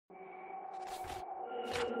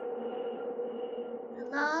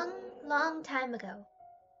long time ago,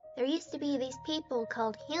 there used to be these people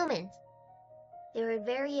called humans. They were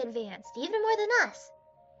very advanced, even more than us.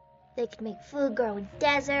 They could make food grow in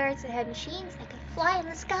deserts and had machines that could fly in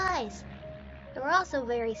the skies. They were also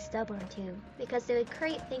very stubborn too, because they would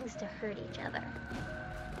create things to hurt each other.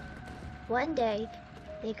 One day,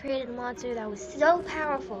 they created a monster that was so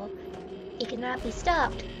powerful, it could not be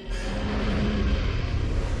stopped.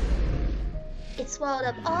 It swallowed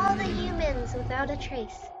up all the humans without a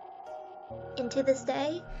trace. And to this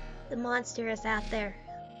day, the monster is out there,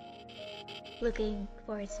 looking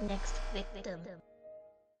for its next victim.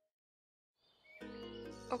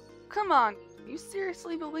 Oh, come on. You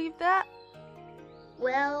seriously believe that?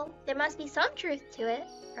 Well, there must be some truth to it,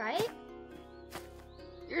 right?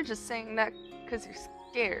 You're just saying that because you're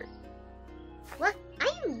scared. What? I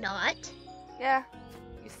am not. Yeah,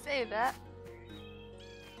 you say that.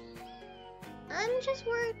 I'm just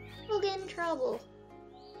worried we'll get in trouble.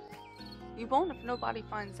 You won't if nobody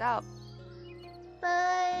finds out.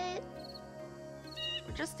 But...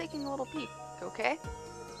 We're just taking a little peek, okay?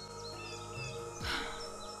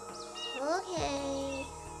 Okay.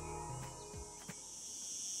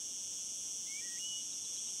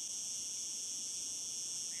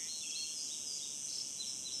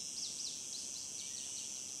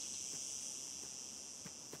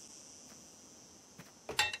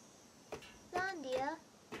 Sandia.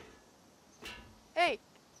 Hey,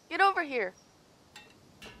 get over here.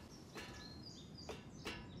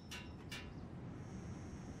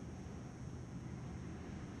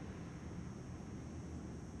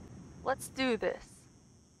 Let's do this.